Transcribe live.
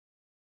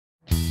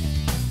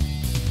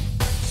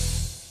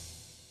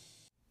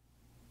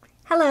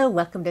Hello,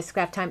 welcome to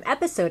Scrap Time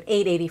episode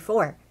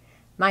 884.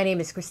 My name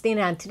is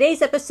Christina. On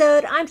today's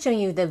episode, I'm showing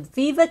you the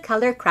Viva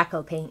Color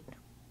Crackle paint.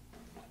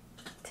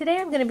 Today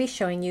I'm going to be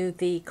showing you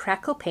the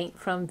Crackle paint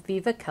from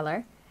Viva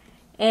Color,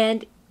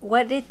 and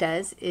what it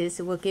does is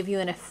it will give you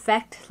an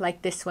effect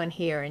like this one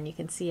here, and you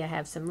can see I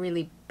have some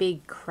really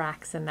big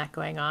cracks and that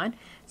going on.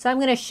 So I'm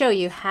going to show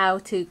you how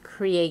to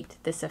create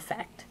this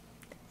effect.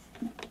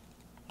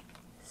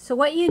 So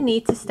what you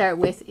need to start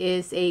with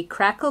is a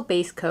Crackle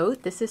base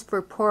coat. This is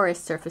for porous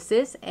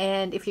surfaces,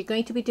 and if you're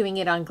going to be doing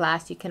it on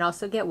glass, you can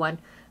also get one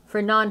for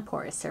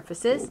non-porous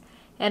surfaces.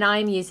 And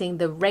I'm using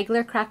the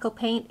regular Crackle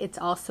paint. It's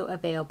also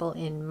available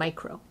in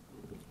micro.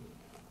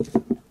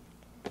 And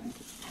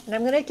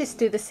I'm going to just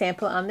do the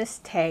sample on this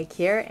tag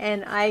here,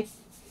 and I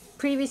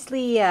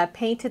previously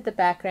painted the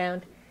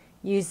background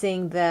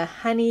using the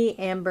Honey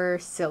Amber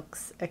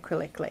Silks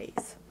acrylic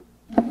glaze.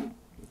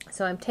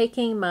 So I'm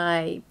taking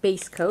my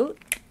base coat,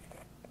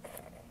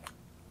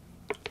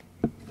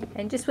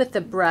 and just with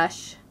the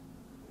brush,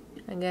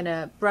 I'm going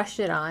to brush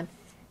it on.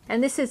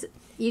 And this is,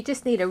 you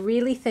just need a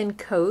really thin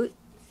coat.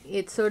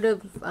 It's sort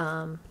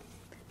of,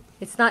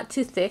 it's not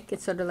too thick.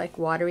 It's sort of like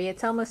watery.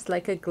 It's almost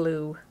like a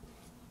glue.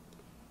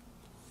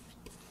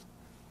 I'm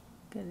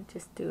going to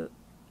just do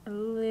a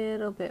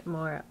little bit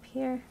more up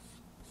here.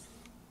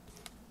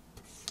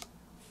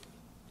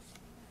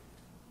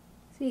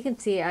 So you can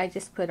see I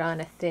just put on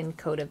a thin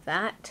coat of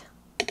that.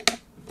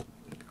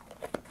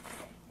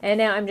 And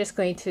now I'm just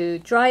going to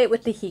dry it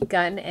with the heat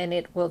gun, and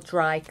it will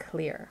dry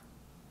clear.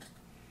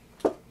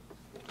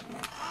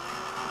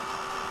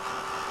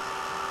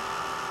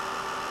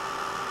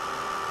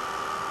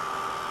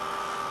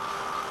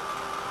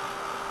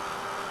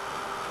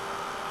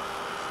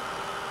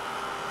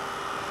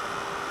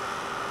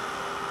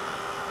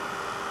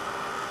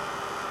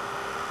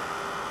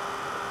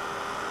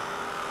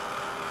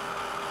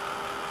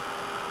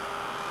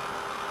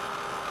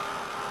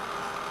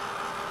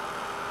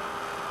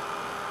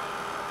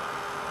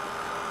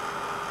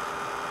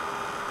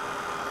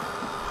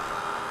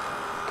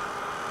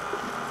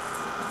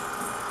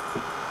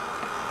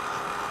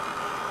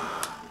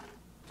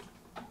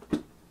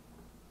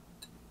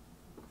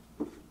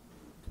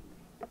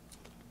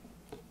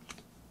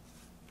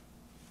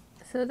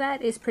 So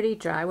that is pretty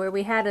dry. Where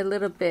we had a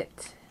little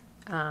bit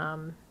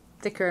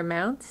thicker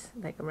amounts,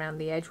 like around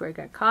the edge where it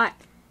got caught,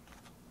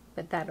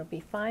 but that'll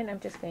be fine. I'm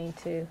just going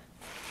to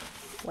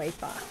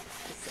wipe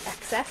off this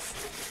excess.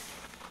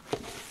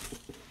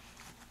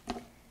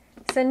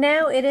 So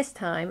now it is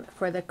time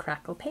for the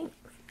Crackle paint.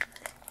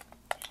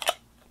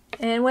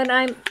 And when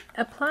I'm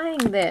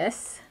applying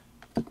this,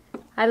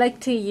 I like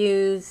to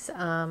use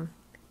one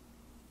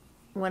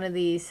of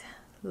these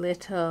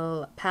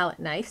little palette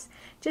knives,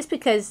 just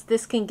because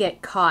this can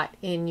get caught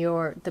in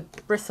the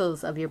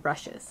bristles of your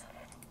brushes.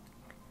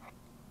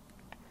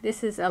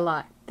 This is a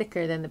lot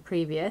thicker than the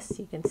previous.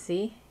 You can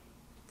see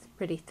it's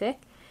pretty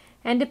thick,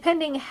 and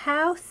depending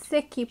how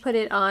thick you put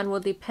it on will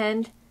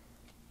depend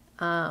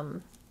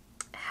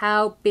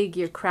how big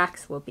your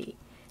cracks will be.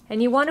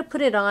 And you want to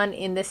put it on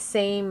in the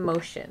same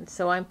motion.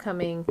 So I'm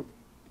coming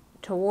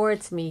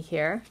towards me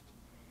here,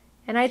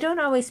 and I don't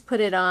always put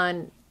it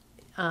on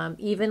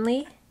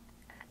evenly,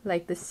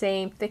 like the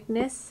same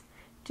thickness,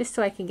 just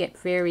so I can get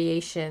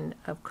variation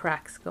of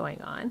cracks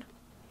going on.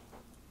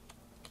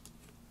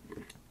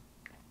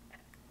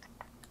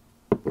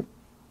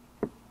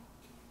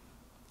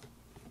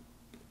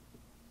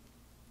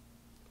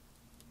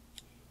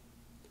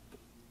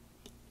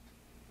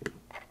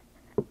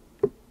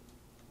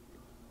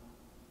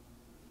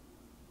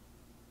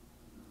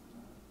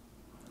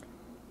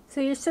 So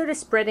you're sort of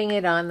spreading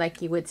it on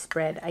like you would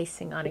spread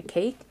icing on a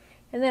cake,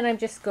 and then I'm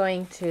just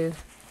going to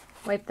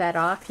wipe that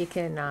off. You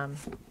can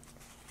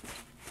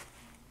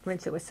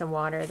rinse it with some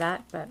water,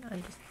 but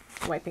I'm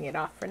just wiping it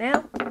off for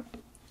now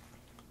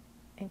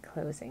and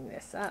closing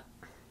this up.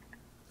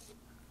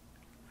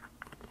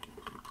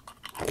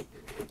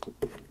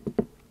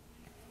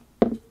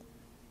 I'll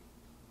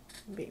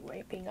be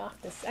wiping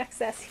off this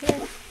excess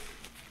here.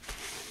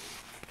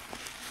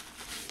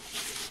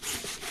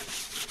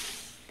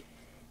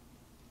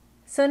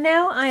 So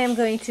now I am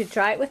going to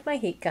dry it with my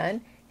heat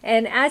gun,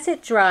 and as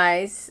it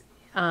dries,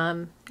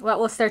 what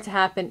will start to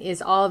happen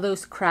is all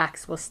those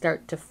cracks will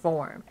start to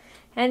form.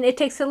 And it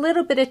takes a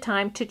little bit of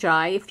time to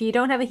dry. If you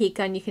don't have a heat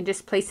gun, you can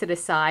just place it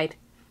aside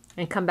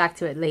and come back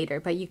to it later,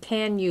 but you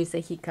can use a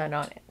heat gun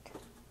on it.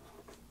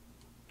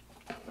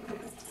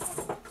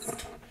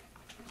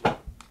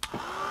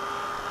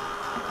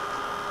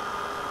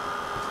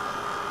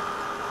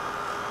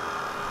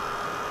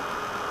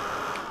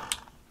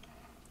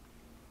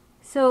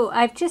 So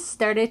I've just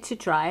started to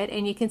dry it,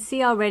 and you can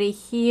see already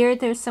here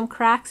there's some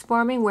cracks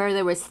forming where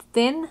there was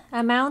thin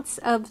amounts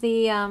of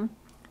the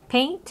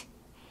paint,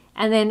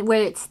 and then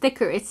where it's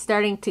thicker it's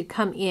starting to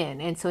come in,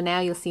 and so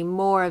now you'll see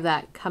more of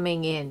that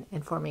coming in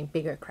and forming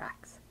bigger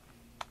cracks.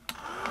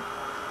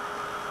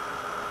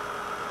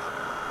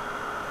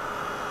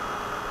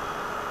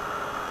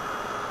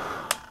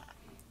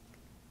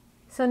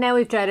 So now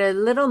we've dried a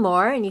little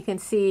more, and you can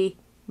see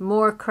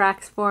more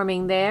cracks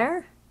forming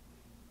there.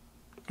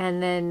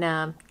 And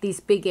then these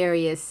big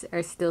areas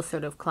are still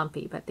sort of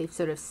clumpy, but they've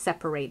sort of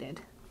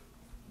separated.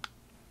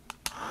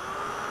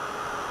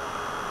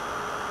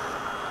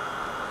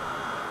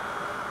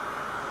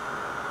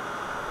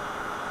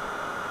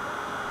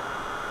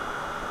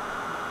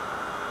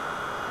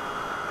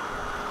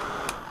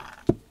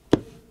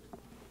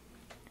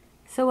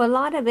 So a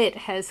lot of it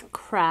has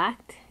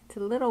cracked. It's a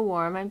little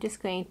warm. I'm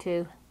just going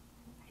to,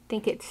 I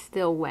think it's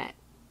still wet.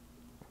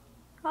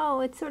 Oh,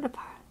 it's sort of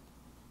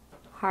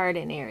hard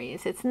in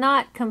areas. It's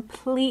not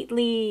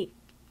completely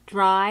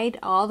dried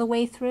all the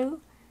way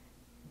through,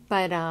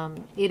 but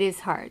it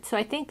is hard. So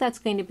I think that's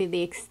going to be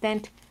the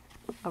extent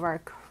of our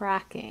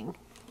cracking.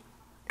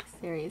 This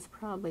area is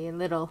probably a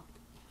little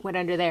wet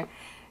under there.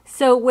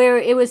 So where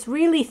it was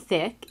really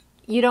thick,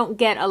 you don't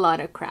get a lot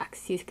of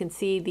cracks. You can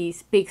see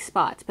these big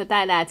spots, but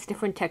that adds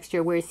different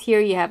texture, whereas here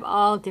you have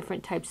all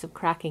different types of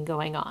cracking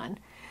going on.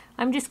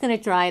 I'm just going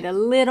to dry it a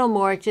little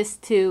more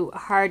just to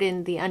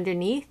harden the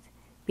underneath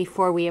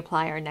before we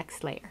apply our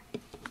next layer.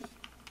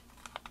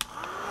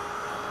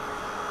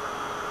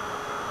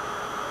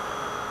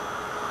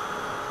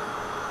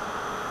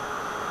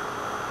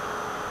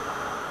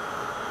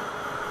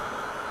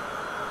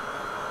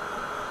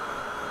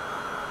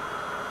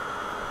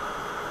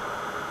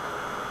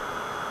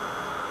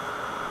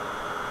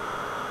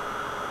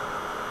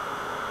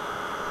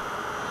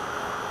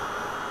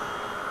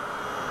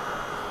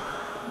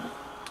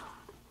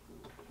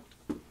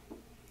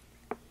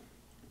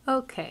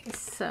 Okay,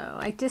 so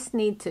I just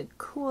need to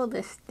cool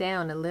this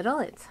down a little.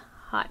 It's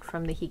hot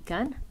from the heat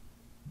gun.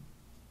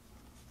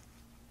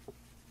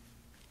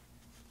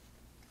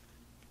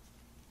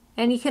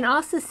 And you can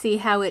also see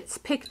how it's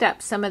picked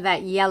up some of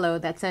that yellow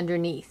that's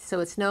underneath. So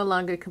it's no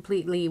longer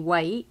completely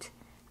white.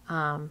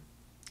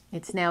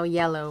 It's now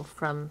yellow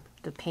from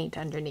the paint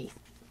underneath.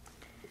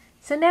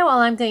 So now all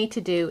I'm going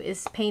to do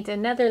is paint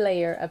another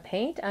layer of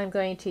paint. I'm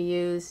going to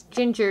use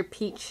Ginger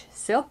Peach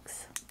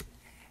Silks.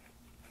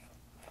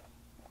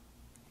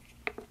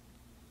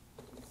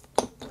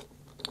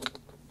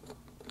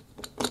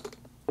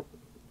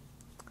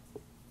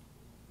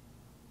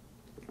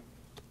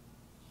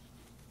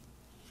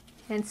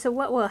 And so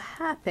what will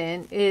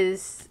happen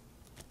is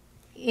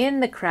in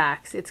the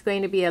cracks, it's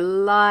going to be a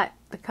lot,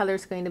 the color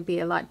is going to be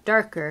a lot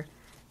darker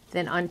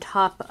than on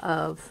top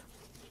of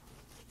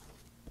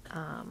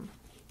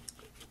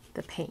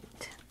the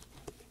paint.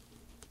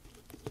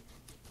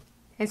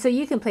 And so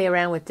you can play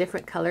around with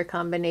different color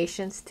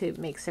combinations to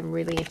make some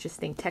really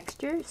interesting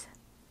textures.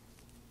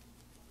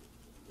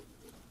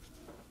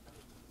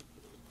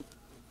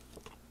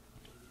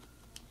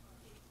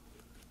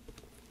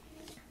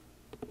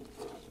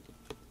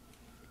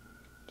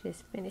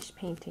 Just finished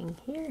painting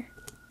here.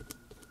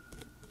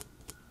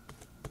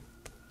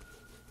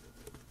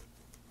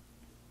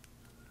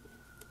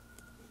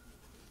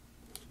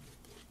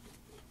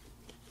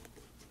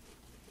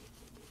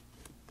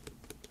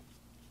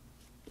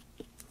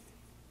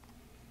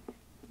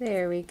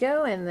 There we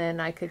go, and then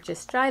I could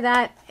just dry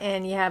that,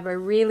 and you have a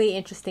really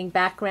interesting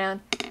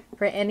background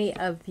for any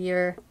of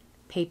your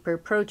paper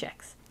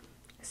projects.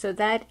 So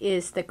that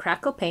is the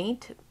Crackle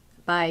paint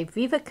by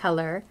Viva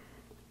Color,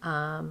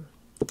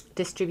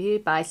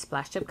 distributed by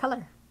Splash of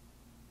Color.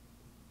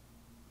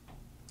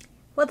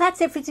 Well,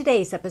 that's it for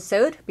today's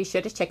episode. Be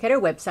sure to check out our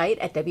website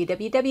at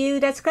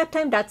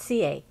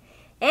www.scraptime.ca.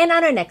 And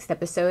on our next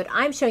episode,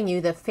 I'm showing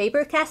you the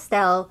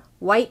Faber-Castell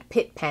White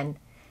Pit Pen.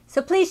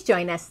 So please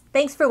join us.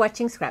 Thanks for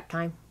watching Scrap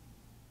Time.